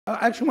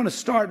I actually want to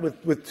start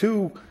with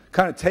two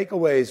kind of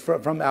takeaways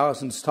from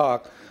Alison's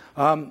talk.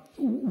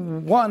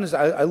 One is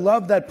I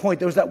love that point.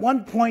 There was that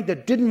one point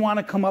that didn't want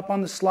to come up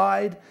on the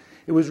slide.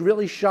 It was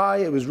really shy.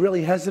 It was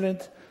really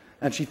hesitant.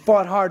 And she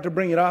fought hard to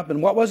bring it up.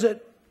 And what was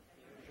it?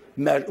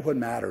 What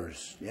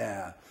matters.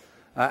 Yeah.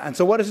 And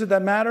so what is it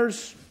that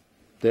matters?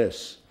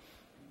 This.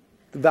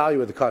 The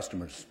value of the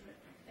customers.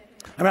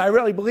 I mean, I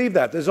really believe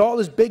that. There's all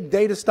this big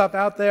data stuff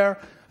out there.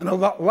 And a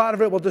lot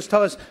of it will just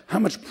tell us how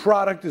much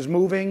product is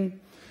moving.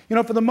 You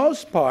know, for the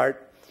most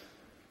part,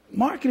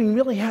 marketing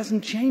really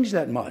hasn't changed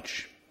that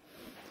much.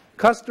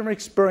 Customer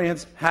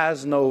experience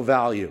has no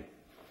value.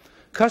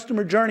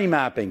 Customer journey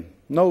mapping,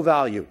 no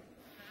value.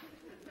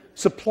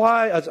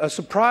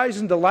 Surprise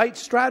and delight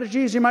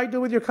strategies you might do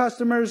with your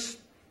customers,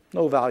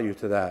 no value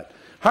to that.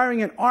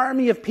 Hiring an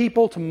army of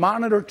people to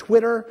monitor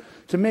Twitter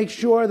to make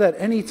sure that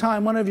any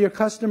time one of your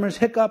customers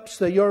hiccups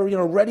that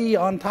you're ready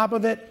on top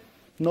of it,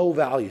 no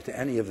value to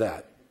any of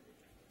that.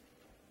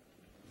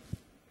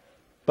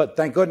 But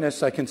thank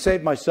goodness I can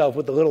save myself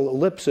with the little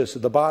ellipsis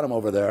at the bottom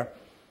over there.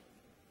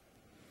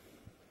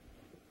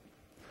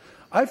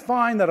 I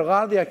find that a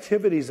lot of the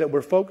activities that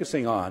we're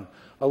focusing on,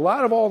 a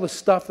lot of all the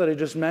stuff that I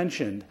just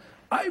mentioned,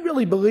 I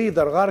really believe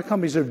that a lot of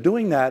companies are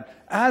doing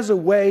that as a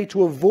way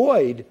to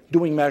avoid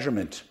doing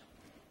measurement.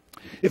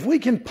 If we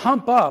can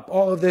pump up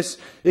all of this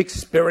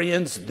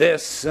experience,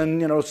 this,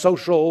 and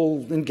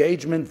social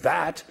engagement,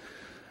 that,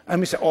 and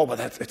we say, oh, but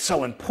it's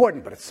so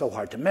important, but it's so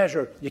hard to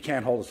measure, you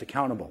can't hold us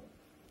accountable.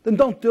 Then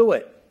don't do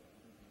it.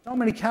 So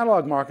many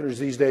catalog marketers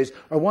these days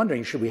are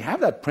wondering, should we have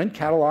that print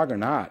catalog or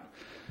not?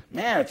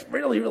 Man, it's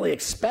really, really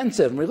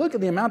expensive. And we look at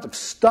the amount of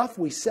stuff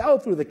we sell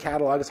through the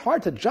catalog, it's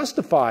hard to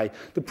justify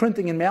the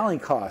printing and mailing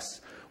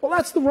costs. Well,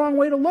 that's the wrong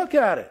way to look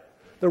at it.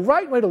 The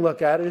right way to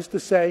look at it is to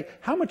say,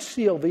 how much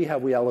CLV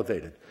have we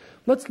elevated?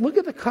 Let's look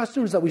at the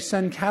customers that we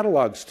send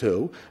catalogs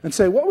to and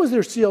say, what was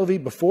their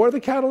CLV before the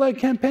catalog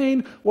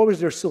campaign? What was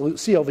their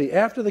CLV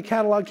after the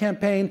catalog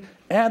campaign?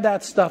 Add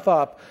that stuff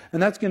up,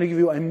 and that's going to give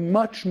you a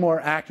much more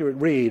accurate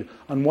read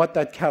on what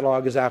that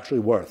catalog is actually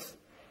worth.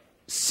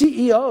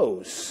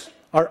 CEOs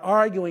are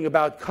arguing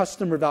about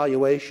customer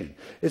valuation.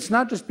 It's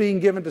not just being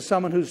given to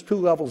someone who's 2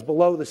 levels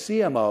below the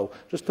CMO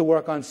just to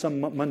work on some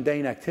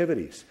mundane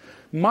activities.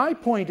 My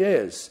point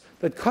is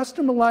that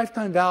customer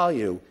lifetime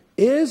value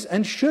is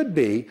and should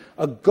be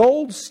a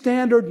gold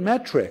standard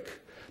metric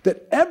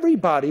that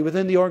everybody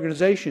within the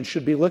organization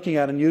should be looking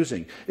at and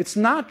using. It's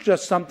not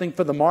just something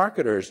for the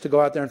marketers to go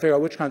out there and figure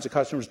out which kinds of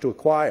customers to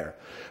acquire,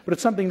 but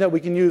it's something that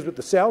we can use with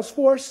the sales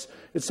force,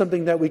 it's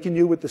something that we can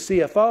use with the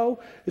CFO,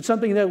 it's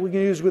something that we can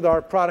use with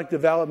our product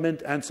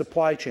development and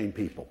supply chain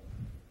people.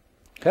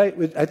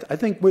 Okay, I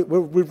think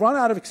we've run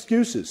out of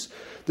excuses.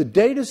 The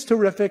data's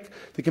terrific,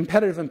 the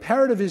competitive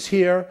imperative is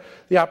here,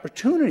 the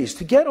opportunities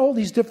to get all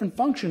these different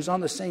functions on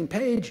the same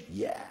page,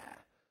 yeah.